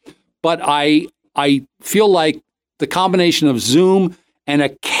thing, but I feel like the combination of Zoom and a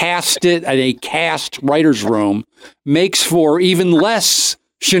cast writer's room makes for even less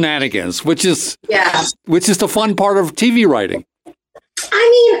shenanigans, which is the fun part of TV writing.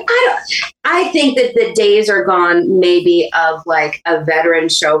 I mean, I think that the days are gone maybe of like a veteran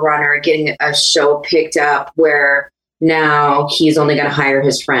showrunner getting a show picked up where now he's only going to hire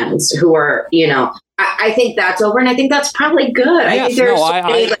his friends who are, you know, I think that's over. And I think that's probably good. Yes, I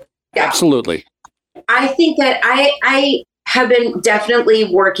think there's absolutely. I think that I have been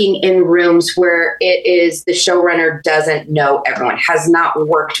definitely working in rooms where it is the showrunner doesn't know everyone, has not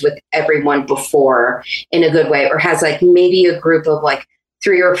worked with everyone before in a good way, or has like maybe a group of like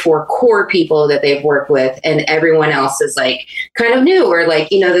 3 or 4 core people that they've worked with, and everyone else is like kind of new, or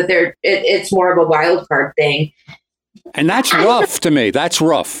like, you know, that it's more of a wild card thing. And that's rough to me. That's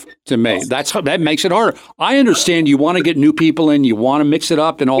rough to me. That makes it harder. I understand you want to get new people in, you want to mix it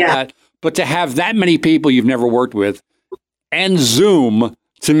up and all that, but to have that many people you've never worked with and Zoom,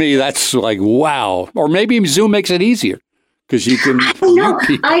 to me, that's like, wow. Or maybe Zoom makes it easier because you can.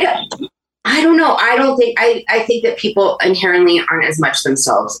 I don't know. I think that people inherently aren't as much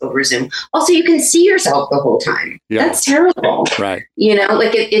themselves over Zoom. Also, you can see yourself the whole time. Yeah. That's terrible. Right. You know,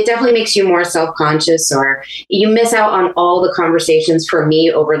 like it definitely makes you more self-conscious, or you miss out on all the conversations for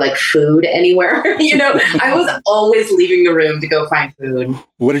me over like food anywhere. You know, I was always leaving the room to go find food.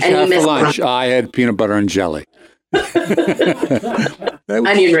 What did you have for lunch? I had peanut butter and jelly.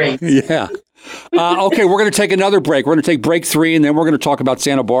 Onion ring. Yeah. Okay, we're going to take another break. We're going to take break 3, and then we're going to talk about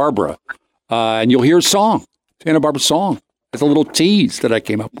Santa Barbara. And you'll hear a song, Santa Barbara song. It's a little tease that I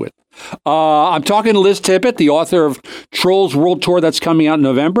came up with. I'm talking to Liz Tippet, the author of Trolls World Tour that's coming out in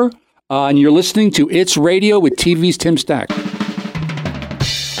November. And you're listening to It's Radio with TV's Tim Stack.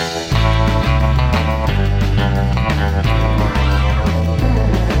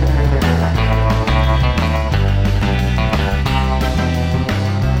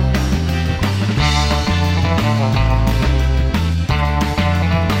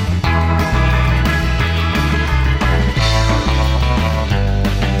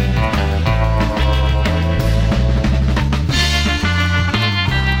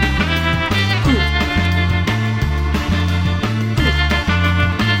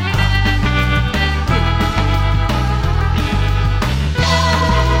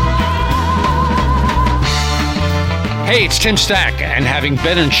 Hey, it's Tim Stack, and having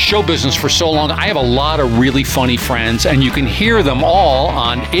been in show business for so long, I have a lot of really funny friends, and you can hear them all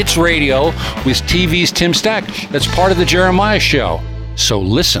on It's Radio with TV's Tim Stack. That's part of the Jeremiah Show. So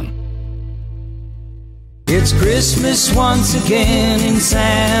listen. It's Christmas once again in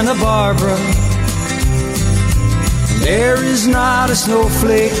Santa Barbara. There is not a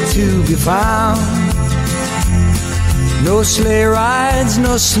snowflake to be found. No sleigh rides,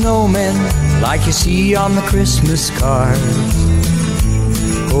 no snowmen like you see on the Christmas cards.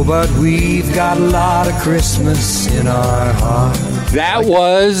 Oh, but we've got a lot of Christmas in our hearts. That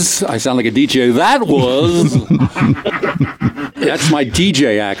was, I sound like a DJ, that was, that's my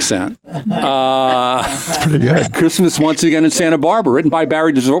DJ accent. That's pretty good. Christmas Once Again in Santa Barbara, written by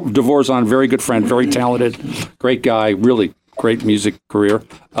Barry Dvorzan, very good friend, very talented, great guy, really great music career,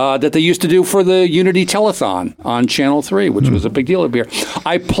 that they used to do for the Unity Telethon on Channel 3, which was a big deal up here.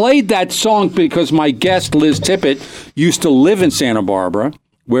 I played that song because my guest, Liz Tippet, used to live in Santa Barbara,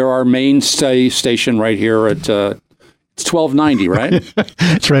 where our mainstay station right here at it's 1290, right?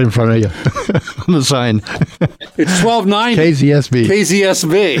 It's right in front of you on the sign. It's 1290. KZSB.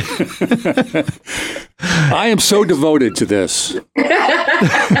 KZSB. I am so devoted to this.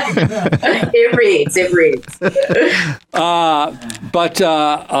 It reads. But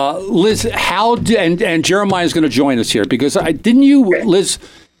Liz, and Jeremiah is going to join us here because Liz, didn't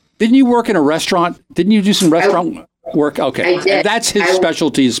you work in a restaurant? Didn't you do some restaurant work? Okay. I did. And that's his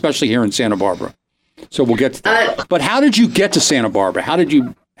specialty, especially here in Santa Barbara. So we'll get to that. But how did you get to Santa Barbara? How did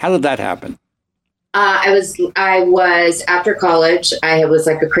that happen? I was after college, I was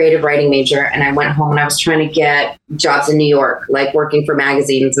like a creative writing major, and I went home and I was trying to get jobs in New York, like working for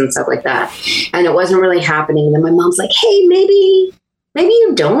magazines and stuff like that. And it wasn't really happening. And then my mom's like, hey, maybe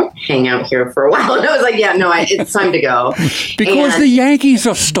you don't hang out here for a while. And I was like, yeah, no, it's time to go. Because the Yankees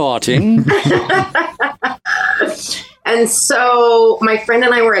are starting. And so my friend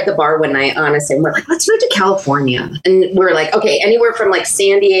and I were at the bar one night, honestly, and we're like, let's move to California. And we're like, okay, anywhere from like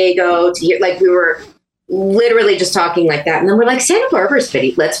San Diego to here. Like we were literally just talking like that. And then we're like, Santa Barbara's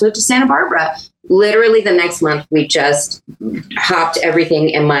pretty. Let's move to Santa Barbara. Literally the next month, we just hopped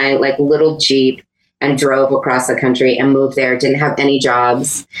everything in my like little Jeep and drove across the country and moved there. Didn't have any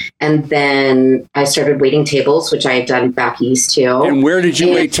jobs. And then I started waiting tables, which I had done back east too. And where did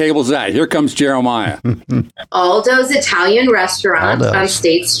you wait tables at? Here comes Jeremiah. Aldo's Italian restaurant on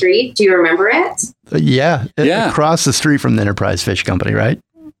State Street. Do you remember it? Yeah. Across the street from the Enterprise Fish Company, right?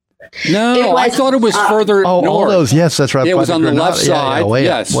 No, I thought it was further north. Aldo's. Yes, that's right. Yeah, it was on the left side. Yeah, way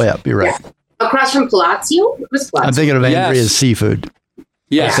yes. up. Way up. You're right. Yeah. Across from Palazzo? It was Palazzo. I'm thinking of Andrea's Seafood.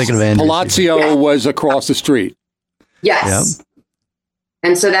 Yes. Thinking of Andrews. Palazzo was across the street. Yes. Yep.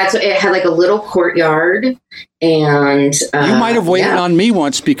 And so it had like a little courtyard, and you might have waited on me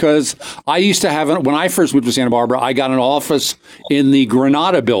once because I used to have when I first moved to Santa Barbara, I got an office in the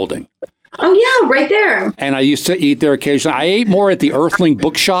Granada building. Oh yeah, right there. And I used to eat there occasionally. I ate more at the Earthling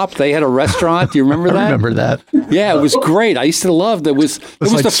Bookshop. They had a restaurant. Do you remember that? I remember that. Yeah, it was great. I used to love that. It was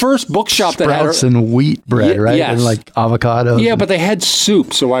like the first bookshop that had sprouts and wheat bread, right? Yes. And like avocados. Yeah, but they had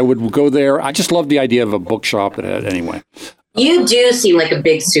soup, so I would go there. I just loved the idea of a bookshop that had anyway. You do seem like a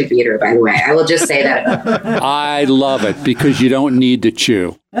big soup eater, by the way. I will just say that. I love it because you don't need to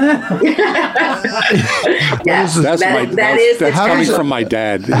chew. Yes, that's coming from my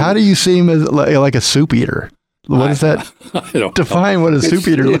dad. How do you seem as like a soup eater? What is that? I don't define know. What a soup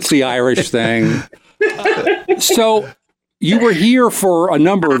eater looks It's the Irish thing. So you were here for a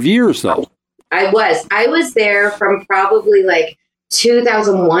number of years, though. I was there from probably like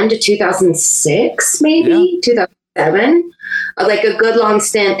 2001 to 2006, maybe 2007. Like a good long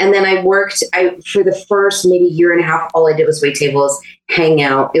stint. And then I worked for the first maybe year and a half. All I did was wait tables, hang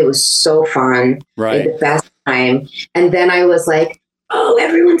out. It was so fun. Right. I had the best time. And then I was like, oh,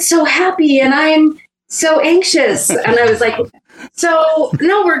 everyone's so happy and I'm so anxious. And I was like, so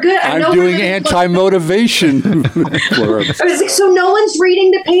no, we're good. I'm doing anti-motivation. I was like, so no one's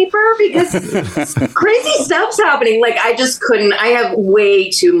reading the paper because crazy stuff's happening. Like I just couldn't. I have way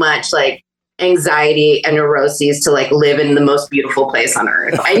too much like anxiety and neuroses to like live in the most beautiful place on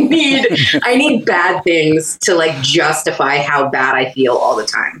earth. I need bad things to like justify how bad I feel all the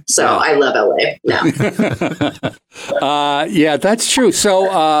time. So I love LA. No. Yeah, that's true.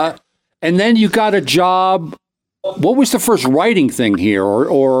 So, and then you got a job. What was the first writing thing here?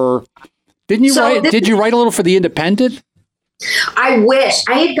 Or didn't you write? Did you write a little for the Independent? I wish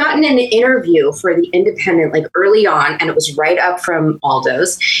I had gotten an interview for the Independent like early on, and it was right up from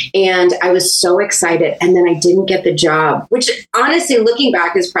Aldo's, and I was so excited, and then I didn't get the job, which honestly looking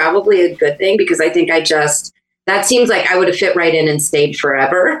back is probably a good thing because I think that's that seems like I would have fit right in and stayed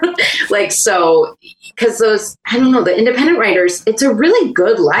forever. Like, so, because those, I don't know, the independent writers, it's a really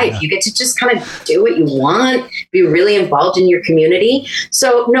good life. You get to just kind of do what you want, be really involved in your community.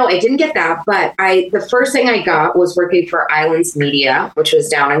 So no, I didn't get that, but the first thing I got was working for Islands Media, which was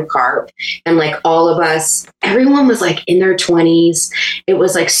down in Carp. And like all of us, everyone was like in their 20s. It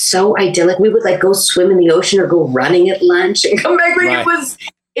was like so idyllic. We would like go swim in the ocean or go running at lunch and come back. Like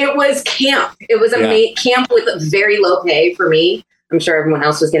it was camp. It was a camp with a very low pay for me. I'm sure everyone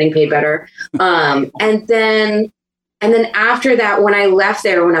else was getting paid better. And then after that, when I left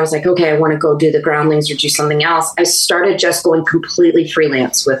there, when I was like, okay, I want to go do the Groundlings or do something else, I started just going completely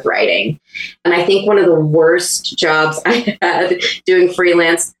freelance with writing. And I think one of the worst jobs I had doing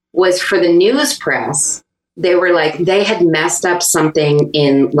freelance was for the news press. They were like, they had messed up something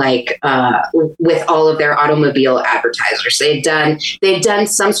in like with all of their automobile advertisers. They'd done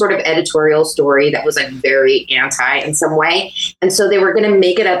some sort of editorial story that was like very anti in some way. And so they were going to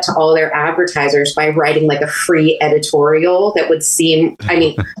make it up to all their advertisers by writing like a free editorial that would seem,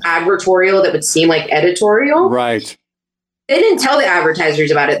 advertorial that would seem like editorial. Right. They didn't tell the advertisers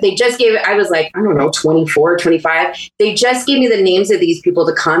about it. They just gave it, I was like, I don't know, 24, 25. They just gave me the names of these people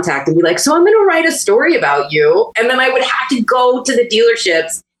to contact and be like, so I'm going to write a story about you. And then I would have to go to the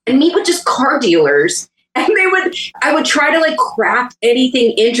dealerships and meet with just car dealers. And I would try to like craft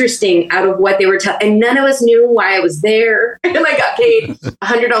anything interesting out of what they were telling. And none of us knew why I was there. And I got paid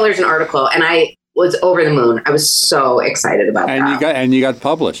 $100 an article. And I was over the moon. I was so excited about that. You got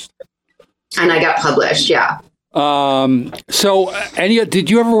published. And I got published. Yeah. Did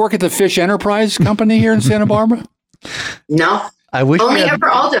you ever work at the Fish Enterprise Company here in Santa Barbara? No. I wish only ever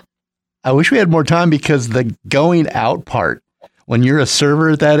Aldo. I wish we had more time because the going out part, when you're a server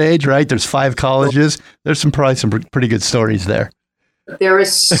at that age, right? There's 5 colleges. There's probably some pretty good stories there. There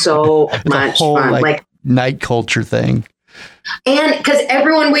is so much whole, fun. like night culture thing. And because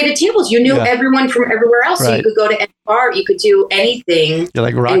everyone waited tables, you knew everyone from everywhere else. Right. So you could go to any bar, you could do anything. You're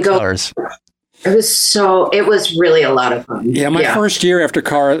like rock stars. It was really a lot of fun. Yeah, my first year after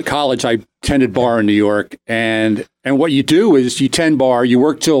college, I tended bar in New York. And what you do is you tend bar, you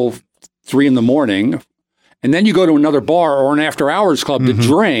work till 3 a.m, and then you go to another bar or an after hours club to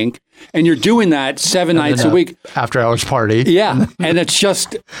drink. And you're doing that 7 nights a week. After hours party. Yeah. And it's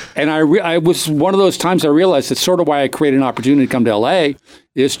just, and I was one of those times I realized that's sort of why I created an opportunity to come to LA.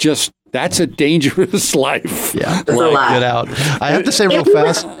 It's just, that's a dangerous life. Yeah. Get out. I have to say real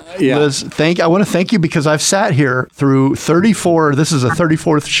fast, Liz, I want to thank you because I've sat here through 34. This is a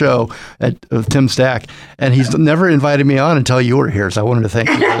 34th show of Tim Stack, and he's never invited me on until you were here. So I wanted to thank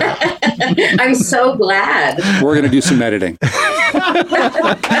you for that. I'm so glad. We're going to do some editing. It's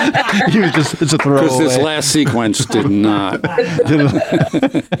a throwaway. Because this last sequence did not.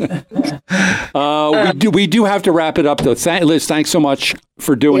 We do have to wrap it up, though. Liz, thanks so much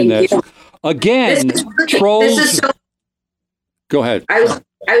for doing this. Again, Trolls. Go ahead.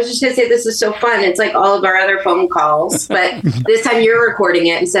 I was just going to say this is so fun. It's like all of our other phone calls, but this time you're recording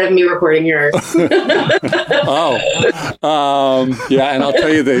it instead of me recording yours. Yeah, and I'll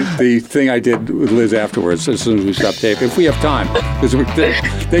tell you the thing I did with Liz afterwards as soon as we stop tape, if we have time. Because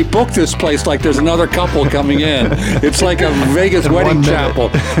they booked this place like there's another couple coming in. It's like a Vegas wedding chapel.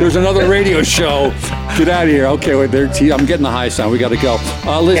 There's another radio show. Get out of here. Okay, I'm getting the high sound. We got to go.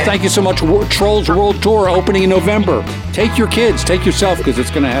 Liz, thank you so much. Trolls World Tour opening in November. Take your kids. Take yourself because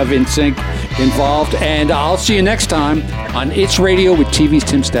it's going to have NSYNC involved. And I'll see you next time on It's Radio with TV's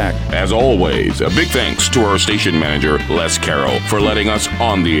Tim Stack. As always, a big thanks to our station manager, Les Carroll, for letting us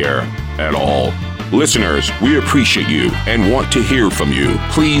on the air at all. Listeners, we appreciate you and want to hear from you.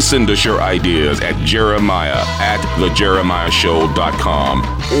 Please send us your ideas at jeremiah@thejeremiahshow.com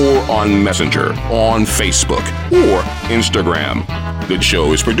or on Messenger, on Facebook, or Instagram. The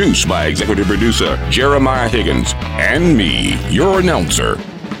show is produced by executive producer Jeremiah Higgins and me, your announcer,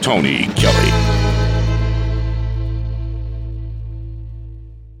 Tony Kelly.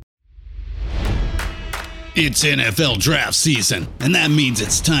 It's NFL draft season, and that means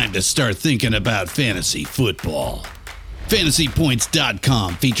it's time to start thinking about fantasy football.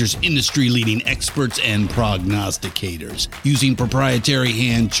 FantasyPoints.com features industry-leading experts and prognosticators using proprietary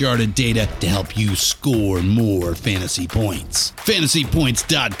hand-charted data to help you score more fantasy points.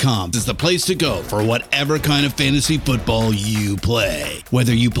 FantasyPoints.com is the place to go for whatever kind of fantasy football you play.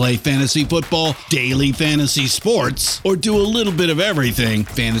 Whether you play fantasy football, daily fantasy sports, or do a little bit of everything,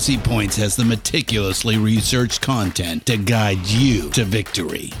 Fantasy Points has the meticulously researched content to guide you to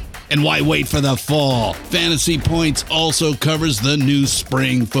victory. And why wait for the fall? Fantasy Points also covers the new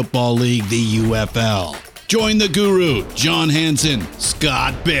spring football league, the UFL. Join the guru, John Hansen,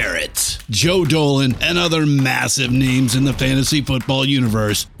 Scott Barrett, Joe Dolan, and other massive names in the fantasy football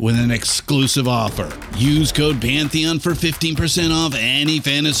universe with an exclusive offer. Use code Pantheon for 15% off any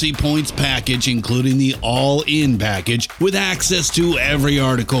Fantasy Points package, including the all-in package with access to every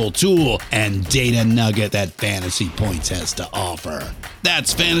article, tool, and data nugget that Fantasy Points has to offer.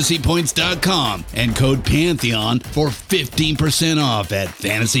 That's fantasypoints.com and code Pantheon for 15% off at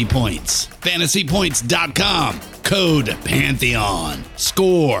Fantasy Points. Fantasypoints.com, code Pantheon.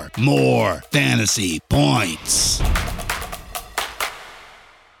 Score more fantasy points.